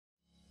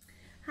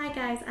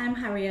guys, I'm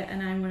Harriet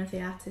and I'm one of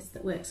the artists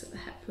that works at the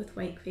Hepworth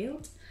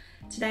Wakefield.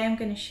 Today I'm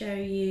going to show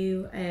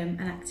you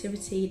an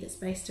activity that's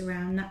based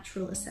around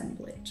natural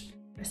assemblage.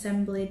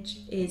 Assemblage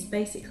is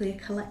basically a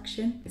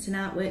collection. It's an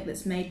artwork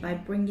that's made by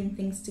bringing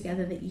things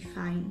together that you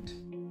find.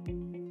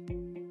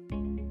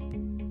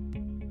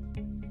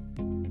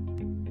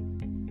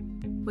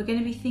 We're going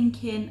to be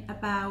thinking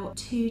about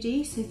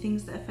 2D, so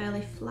things that are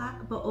fairly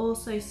flat, but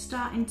also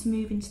starting to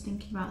move into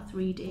thinking about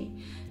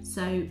 3D,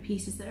 so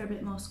pieces that are a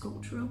bit more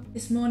sculptural.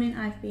 This morning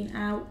I've been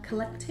out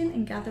collecting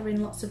and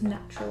gathering lots of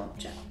natural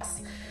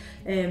objects.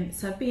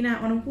 So I've been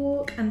out on a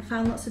walk and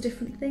found lots of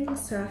different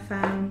things. So I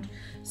found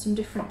some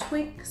different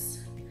twigs,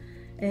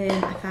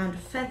 I found a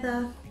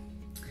feather,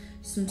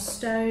 some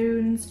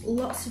stones,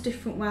 lots of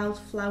different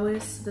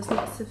wildflowers. There's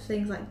lots of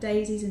things like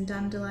daisies and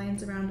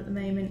dandelions around at the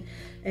moment,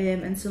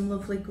 and some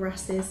lovely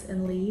grasses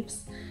and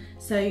leaves.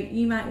 So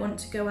you might want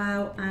to go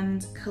out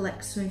and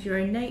collect some of your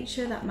own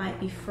nature. That might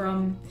be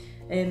from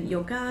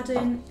your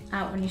garden,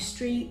 out on your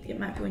street, it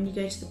might be when you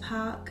go to the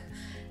park.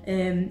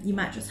 You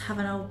might just have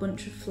an old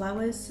bunch of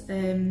flowers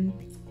from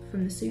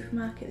the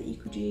supermarket that you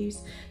could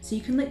use. So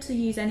you can literally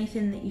use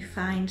anything that you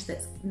find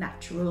that's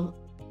natural.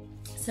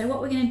 So what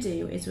we're going to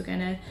do is we're going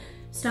to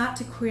start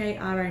to create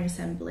our own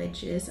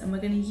assemblages, and we're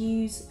going to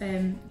use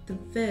the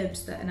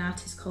verbs that an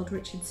artist called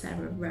Richard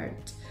Serra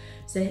wrote.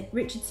 So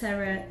Richard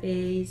Serra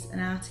is an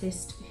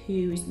artist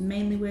who is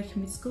mainly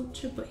working with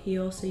sculpture, but he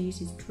also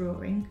uses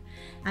drawing,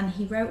 and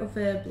he wrote a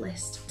verb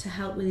list to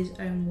help with his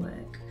own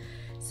work.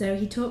 So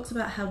he talks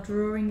about how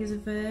drawing is a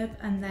verb,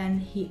 and then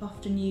he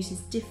often uses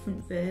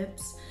different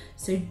verbs,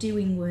 so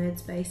doing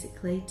words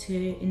basically,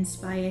 to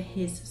inspire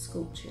his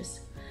sculptures.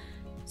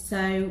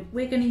 So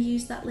we're going to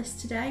use that list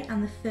today,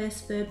 and the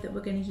first verb that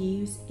we're going to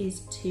use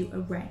is to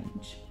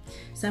arrange.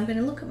 So I'm going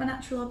to look at my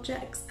natural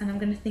objects and I'm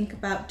going to think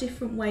about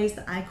different ways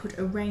that I could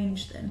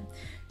arrange them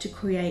to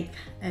create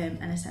an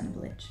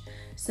assemblage.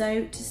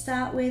 So to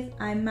start with,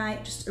 I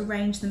might just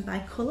arrange them by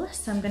colour.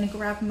 So I'm going to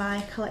grab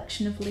my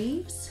collection of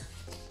leaves.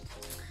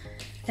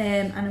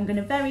 And I'm going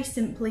to very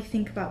simply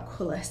think about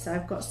colour. So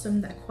I've got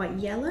some that are quite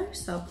yellow,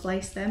 so I'll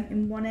place them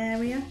in one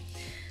area.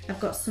 I've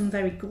got some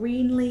very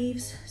green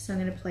leaves, so I'm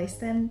going to place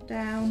them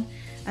down,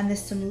 and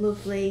there's some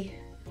lovely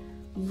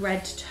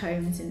red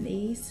tones in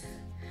these.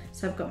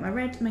 So I've got my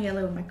red, my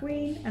yellow and my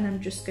green, and I'm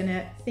just going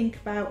to think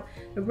about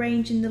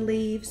arranging the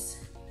leaves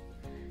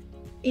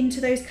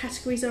into those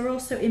categories, or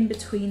also in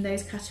between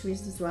those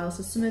categories as well.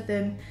 So some of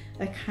them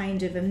are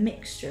kind of a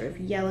mixture of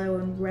yellow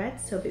and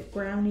red, so a bit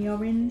browny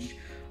orange,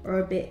 or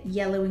a bit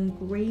yellow and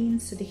green,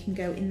 so they can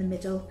go in the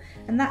middle,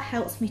 and that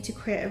helps me to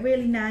create a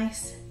really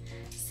nice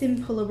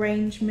simple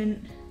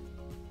arrangement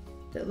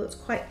that looks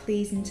quite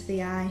pleasing to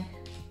the eye,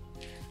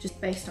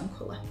 just based on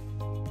colour.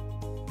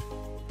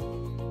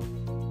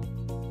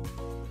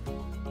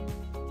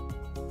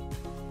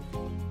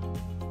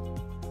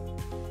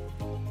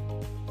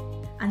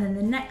 And then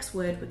the next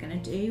word we're going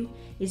to do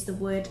is the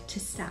word to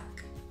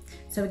stack.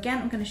 So again,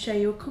 I'm going to show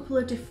you a couple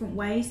of different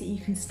ways that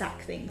you can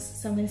stack things.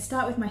 So I'm going to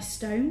start with my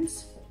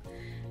stones,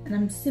 and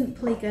I'm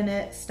simply going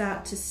to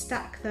start to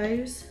stack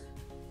those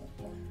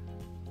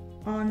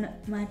on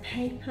my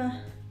paper,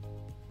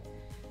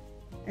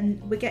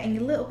 and we're getting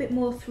a little bit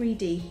more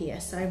 3D here,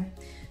 so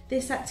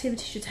this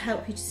activity should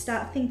help you to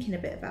start thinking a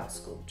bit about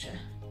sculpture,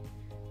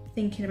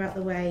 thinking about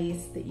the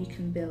ways that you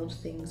can build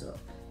things up.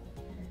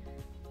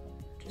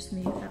 Just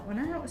move that one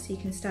out so you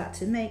can start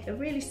to make a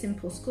really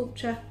simple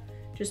sculpture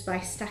just by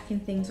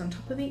stacking things on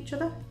top of each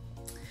other.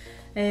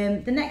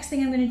 The next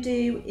thing I'm going to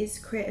do is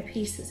create a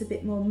piece that's a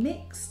bit more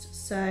mixed,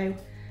 so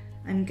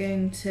I'm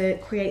going to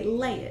create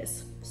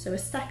layers. So a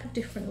stack of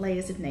different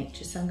layers of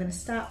nature. So I'm going to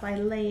start by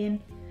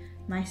laying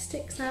my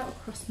sticks out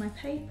across my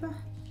paper,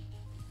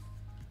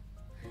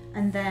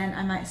 and then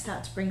I might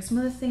start to bring some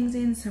other things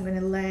in. So I'm going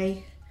to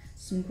lay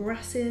some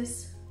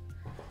grasses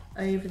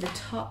over the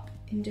top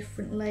in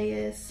different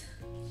layers,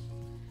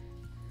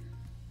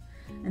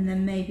 and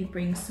then maybe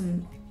bring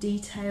some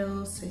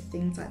details, so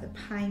things like the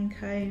pine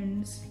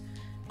cones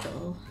that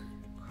will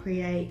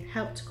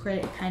help to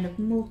create a kind of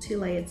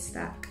multi-layered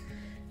stack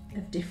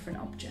of different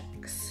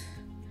objects.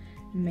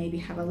 Maybe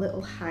have a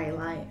little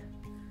highlight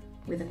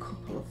with a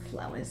couple of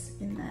flowers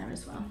in there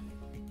as well.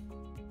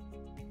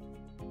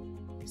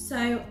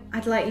 So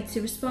I'd like you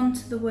to respond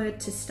to the word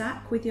to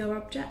stack with your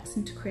objects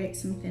and to create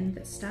something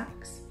that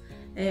stacks.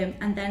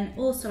 And then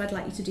also I'd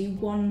like you to do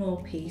one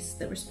more piece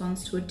that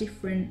responds to a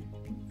different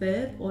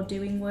verb or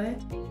doing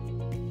word.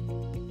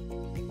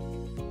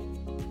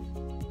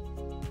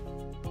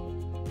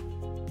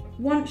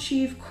 Once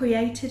you've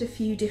created a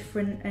few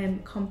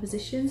different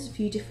compositions, a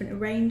few different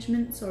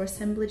arrangements or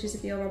assemblages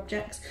of your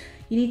objects,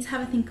 you need to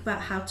have a think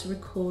about how to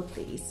record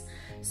these.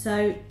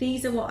 So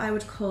these are what I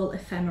would call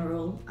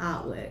ephemeral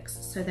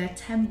artworks. So they're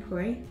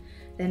temporary,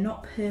 they're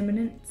not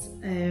permanent.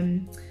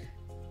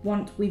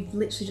 We've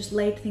literally just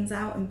laid things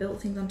out and built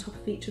things on top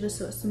of each other,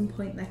 so at some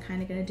point they're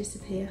kind of going to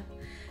disappear.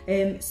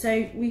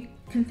 So we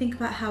can think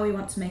about how we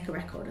want to make a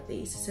record of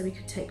these. So we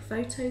could take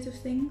photos of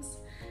things,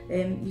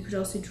 You could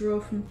also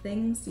draw from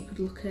things. You could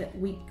look at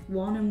week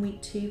 1 and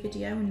week 2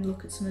 video and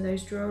look at some of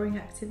those drawing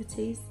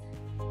activities.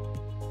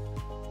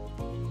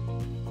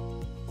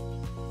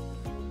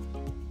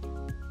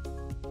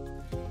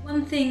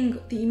 One thing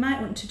that you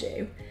might want to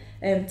do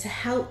to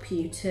help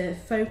you to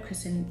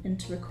focus and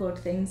to record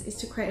things is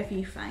to create a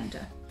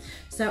viewfinder.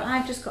 So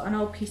I've just got an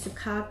old piece of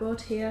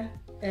cardboard here.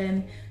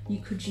 You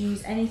could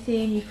use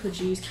anything. You could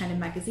use kind of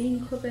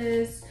magazine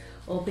covers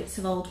or bits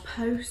of old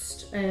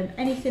post,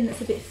 anything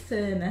that's a bit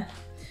firmer.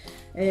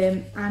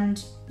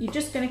 And you're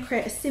just going to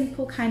create a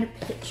simple kind of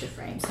picture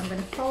frame. So I'm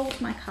going to fold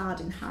my card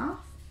in half,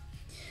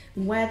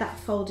 and where that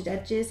folded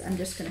edge is, I'm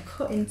just going to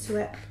cut into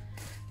it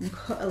and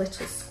cut a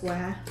little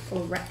square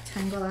or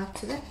rectangle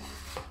out of it.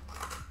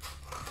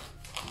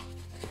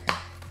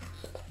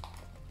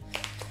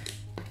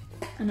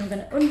 And I'm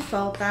going to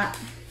unfold that,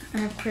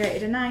 and I've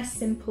created a nice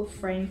simple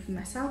frame for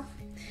myself,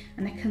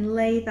 and I can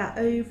lay that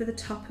over the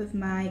top of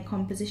my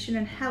composition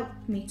and help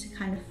me to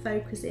kind of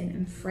focus in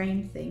and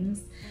frame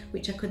things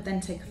which I could then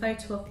take a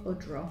photo of or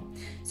draw.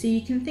 So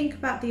you can think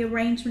about the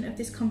arrangement of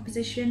this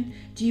composition.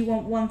 Do you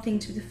want one thing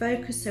to be the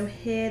focus? So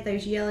here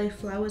those yellow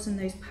flowers and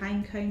those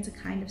pine cones are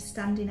kind of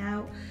standing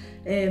out,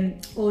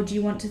 or do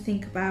you want to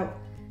think about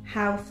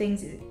how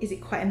things, is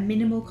it quite a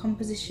minimal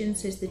composition,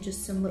 so is there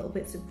just some little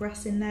bits of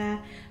grass in there?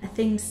 Are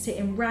things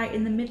sitting right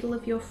in the middle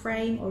of your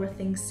frame, or are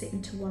things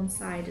sitting to one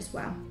side as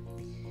well?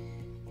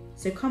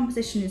 So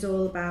composition is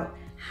all about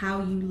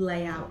how you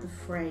lay out the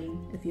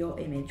frame of your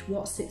image,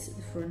 what sits at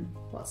the front,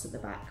 what's at the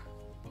back.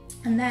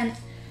 And then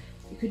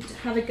you could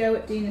have a go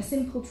at doing a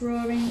simple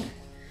drawing.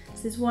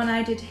 So there's one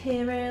I did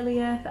here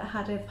earlier that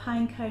had a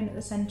pine cone at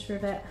the centre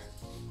of it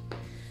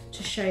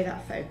to show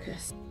that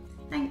focus.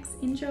 Thanks,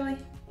 enjoy.